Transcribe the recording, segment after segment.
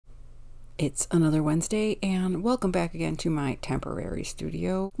It's another Wednesday, and welcome back again to my temporary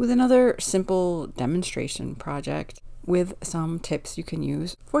studio with another simple demonstration project with some tips you can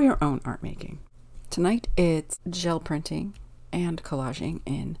use for your own art making. Tonight it's gel printing and collaging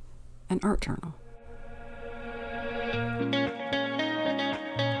in an art journal.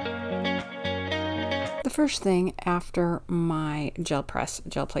 The first thing after my gel press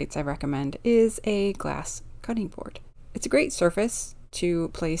gel plates I recommend is a glass cutting board. It's a great surface to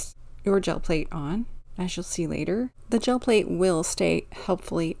place your gel plate on. As you'll see later, the gel plate will stay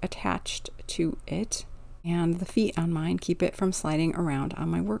helpfully attached to it, and the feet on mine keep it from sliding around on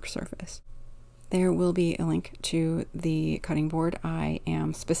my work surface. There will be a link to the cutting board I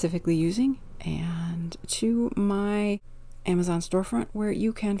am specifically using and to my Amazon storefront where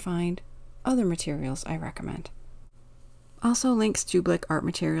you can find other materials I recommend. Also links to Blick art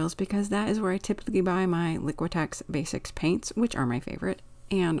materials because that is where I typically buy my Liquitex Basics paints, which are my favorite,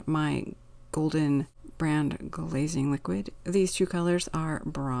 and my golden brand glazing liquid. These two colors are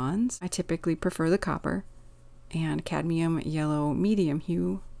bronze. I typically prefer the copper, and cadmium yellow medium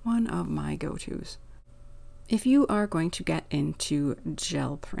hue, one of my go-tos. If you are going to get into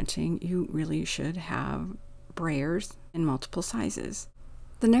gel printing, you really should have brayers in multiple sizes.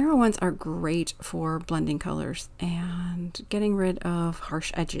 The narrow ones are great for blending colors and getting rid of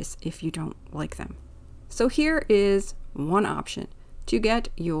harsh edges if you don't like them. So here is one option to get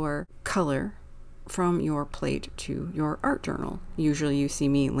your color from your plate to your art journal. Usually you see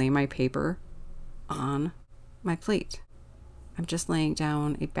me lay my paper on my plate. I'm just laying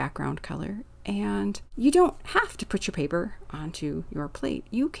down a background color, and you don't have to put your paper onto your plate.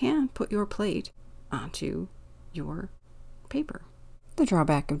 You can put your plate onto your paper. The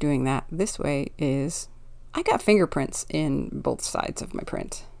drawback of doing that this way is I got fingerprints in both sides of my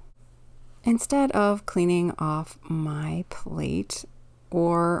print. Instead of cleaning off my plate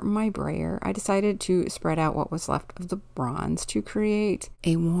or my brayer, I decided to spread out what was left of the bronze to create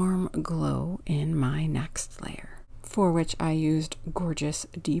a warm glow in my next layer, for which I used gorgeous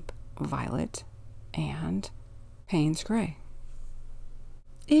deep violet and Payne's gray.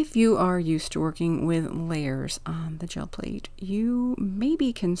 If you are used to working with layers on the gel plate, you may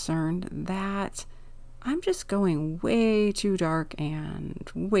be concerned that I'm just going way too dark and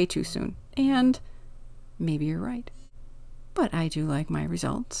way too soon. And maybe you're right. But I do like my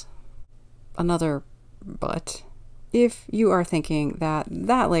results. Another but. If you are thinking that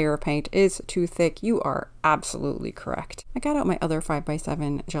that layer of paint is too thick, you are absolutely correct. I got out my other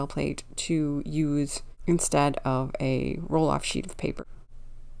 5x7 gel plate to use instead of a roll-off sheet of paper.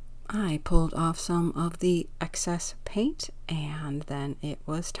 I pulled off some of the excess paint, and then it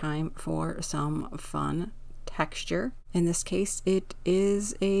was time for some fun texture. In this case, it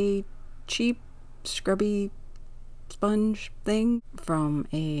is a cheap, scrubby sponge thing from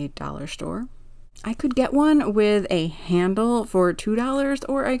a dollar store. I could get one with a handle for $2,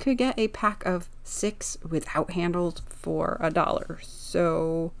 or I could get a pack of 6 without handles for $1.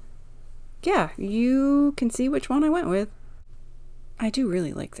 So yeah, you can see which one I went with. I do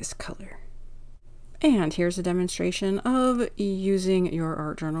really like this color. And here's a demonstration of using your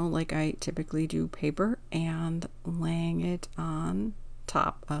art journal like I typically do paper and laying it on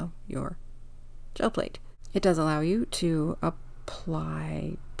top of your gel plate. It does allow you to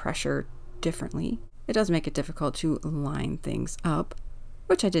apply pressure differently. It does make it difficult to line things up,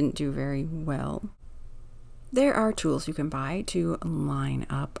 which I didn't do very well. There are tools you can buy to line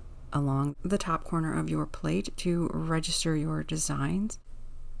up along the top corner of your plate to register your designs.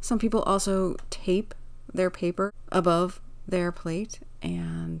 Some people also tape their paper above their plate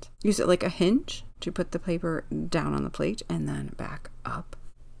and use it like a hinge to put the paper down on the plate and then back up.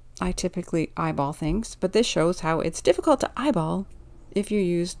 I typically eyeball things, but this shows how it's difficult to eyeball if you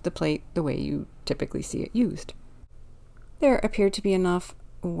use the plate the way you typically see it used. There appeared to be enough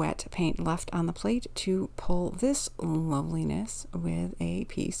wet paint left on the plate to pull this loveliness with a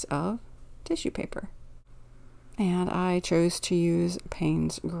piece of tissue paper. And I chose to use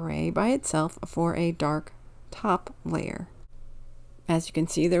Payne's gray by itself for a dark top layer. As you can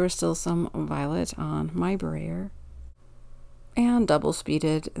see, there was still some violet on my brayer, and double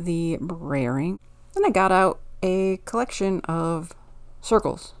speeded the brayering. Then I got out a collection of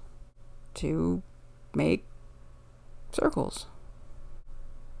circles to make circles.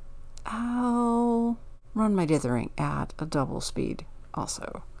 I'll run my dithering at a double speed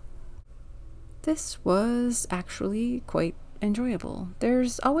also. This was actually quite enjoyable.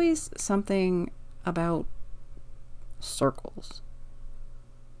 There's always something about circles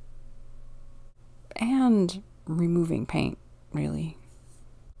and removing paint, really.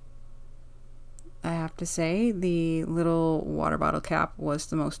 I have to say the little water bottle cap was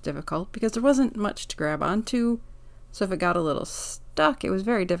the most difficult because there wasn't much to grab onto. So if it got a little stuck, it was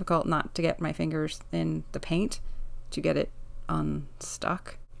very difficult not to get my fingers in the paint to get it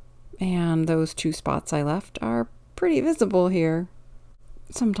unstuck. And those 2 spots I left are pretty visible here.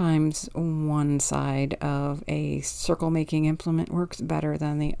 Sometimes one side of a circle making implement works better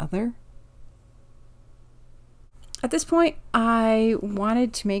than the other. At this point, I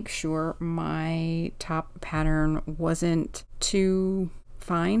wanted to make sure my top pattern wasn't too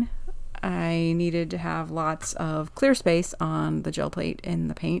fine. I needed to have lots of clear space on the gel plate in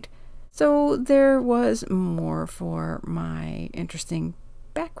the paint, so there was more for my interesting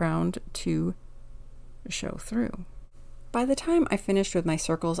background to show through. By the time I finished with my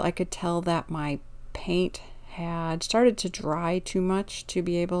circles, I could tell that my paint had started to dry too much to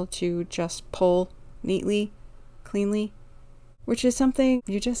be able to just pull neatly, cleanly, which is something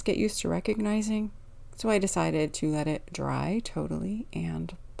you just get used to recognizing. So I decided to let it dry totally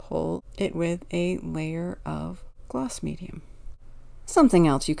and pull it with a layer of gloss medium. Something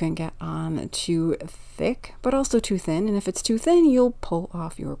else you can get on too thick, but also too thin. And if it's too thin, you'll pull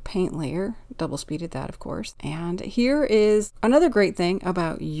off your paint layer. Double speeded that, of course. And here is another great thing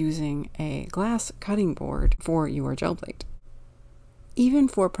about using a glass cutting board for your gel plate. Even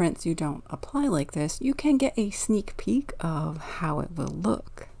for prints you don't apply like this, you can get a sneak peek of how it will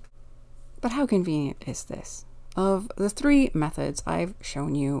look. But how convenient is this? Of the 3 methods I've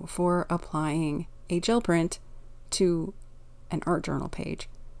shown you for applying a gel print to an art journal page,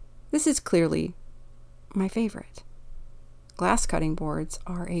 this is clearly my favorite. Glass cutting boards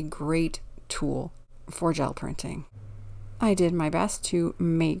are a great tool for gel printing. I did my best to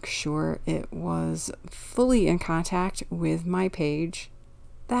make sure it was fully in contact with my page.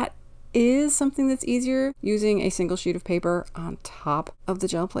 That is something that's easier using a single sheet of paper on top of the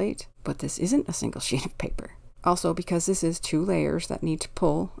gel plate, but this isn't a single sheet of paper. Also, because this is 2 layers that need to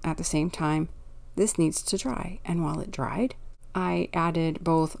pull at the same time, this needs to dry, and while it dried, I added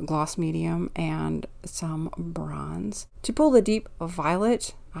both gloss medium and some bronze to pull the deep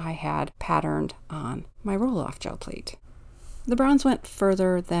violet I had patterned on my roll-off gel plate. The bronze went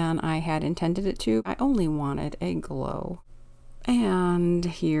further than I had intended it to. I only wanted a glow. And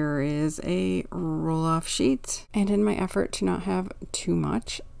here is a roll-off sheet. And in my effort to not have too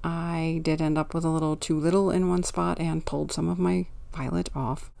much, I did end up with a little too little in one spot and pulled some of my violet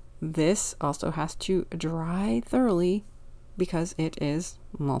off. This also has to dry thoroughly because it is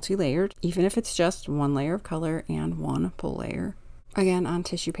multi-layered, even if it's just 1 layer of color and 1 pull layer. Again, on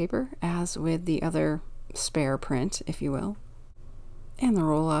tissue paper, as with the other spare print, if you will. And the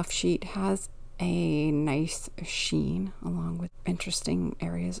roll-off sheet has a nice sheen along with interesting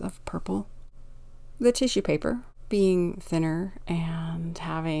areas of purple. The tissue paper, being thinner and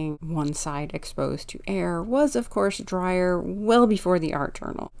having one side exposed to air, was of course drier well before the art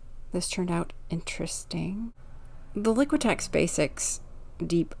journal. This turned out interesting. The Liquitex Basics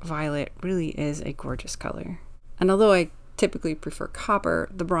Deep Violet really is a gorgeous color. And although I typically prefer copper,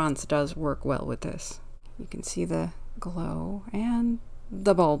 the bronze does work well with this. You can see the glow and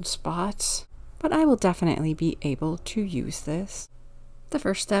the bald spots, but I will definitely be able to use this. The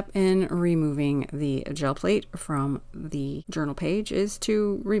first step in removing the gel plate from the journal page is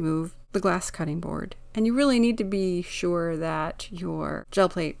to remove the glass cutting board. And you really need to be sure that your gel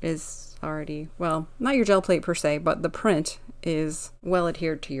plate is already, well, not your gel plate per se, but the print is well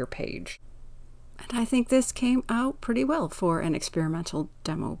adhered to your page. And I think this came out pretty well for an experimental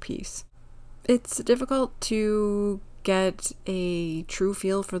demo piece. It's difficult to get a true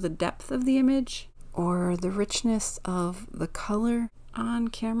feel for the depth of the image or the richness of the color on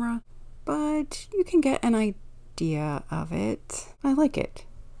camera, but you can get an idea of it. I like it.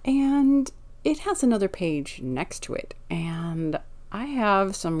 And it has another page next to it, and I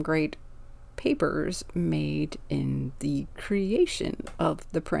have some great papers made in the creation of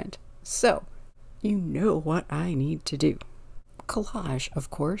the print. So, you know what I need to do. Collage,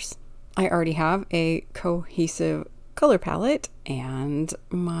 of course. I already have a cohesive color palette and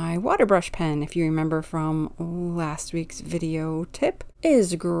my water brush pen, if you remember from last week's video tip,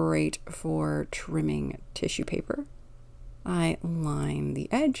 is great for trimming tissue paper. I line the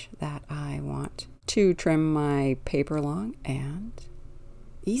edge that I want to trim my paper along, and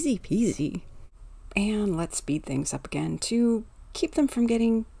easy peasy. And let's speed things up again to keep them from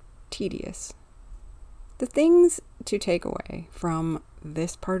getting tedious. The things to take away from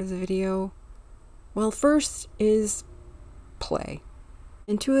this part of the video, well, first is play.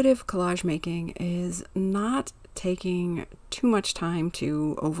 Intuitive collage making is not taking too much time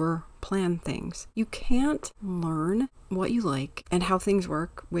to over-plan things. You can't learn what you like and how things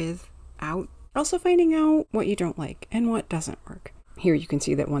work without Also finding out what you don't like and what doesn't work. Here you can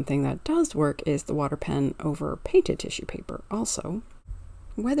see that one thing that does work is the water pen over painted tissue paper. Also,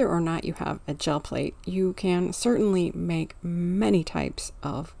 whether or not you have a gel plate, you can certainly make many types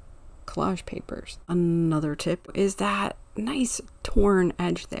of collage papers. Another tip is that nice torn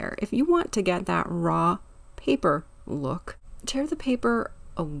edge there. If you want to get that raw paper look, tear the paper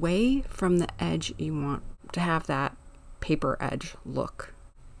away from the edge you want to have that paper edge look.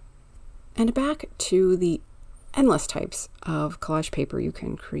 And back to the endless types of collage paper you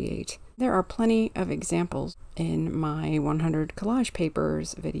can create. There are plenty of examples in my 100 collage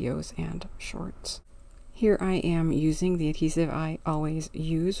papers videos and shorts. Here I am using the adhesive I always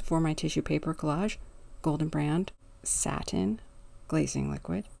use for my tissue paper collage, Golden Brand Satin Glazing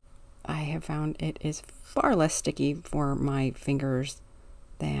Liquid. I have found it is far less sticky for my fingers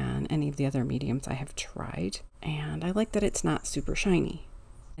than any of the other mediums I have tried, and I like that it's not super shiny.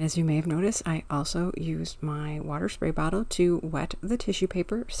 As you may have noticed, I also used my water spray bottle to wet the tissue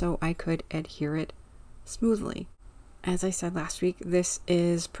paper so I could adhere it smoothly. As I said last week, this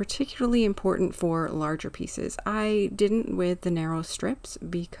is particularly important for larger pieces. I didn't with the narrow strips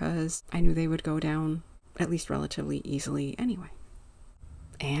because I knew they would go down at least relatively easily anyway.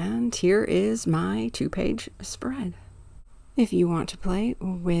 And here is my 2-page spread. If you want to play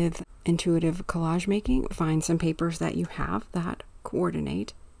with intuitive collage making, find some papers that you have that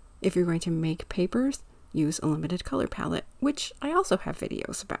coordinate. If you're going to make papers, use a limited color palette, which I also have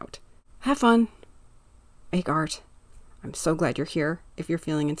videos about. Have fun, make art. I'm so glad you're here. If you're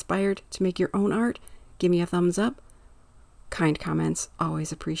feeling inspired to make your own art, give me a thumbs up. Kind comments,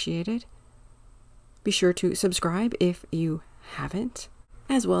 always appreciated. Be sure to subscribe if you haven't,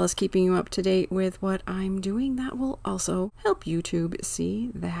 as well as keeping you up to date with what I'm doing. That will also help YouTube see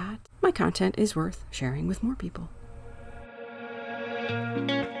that my content is worth sharing with more people.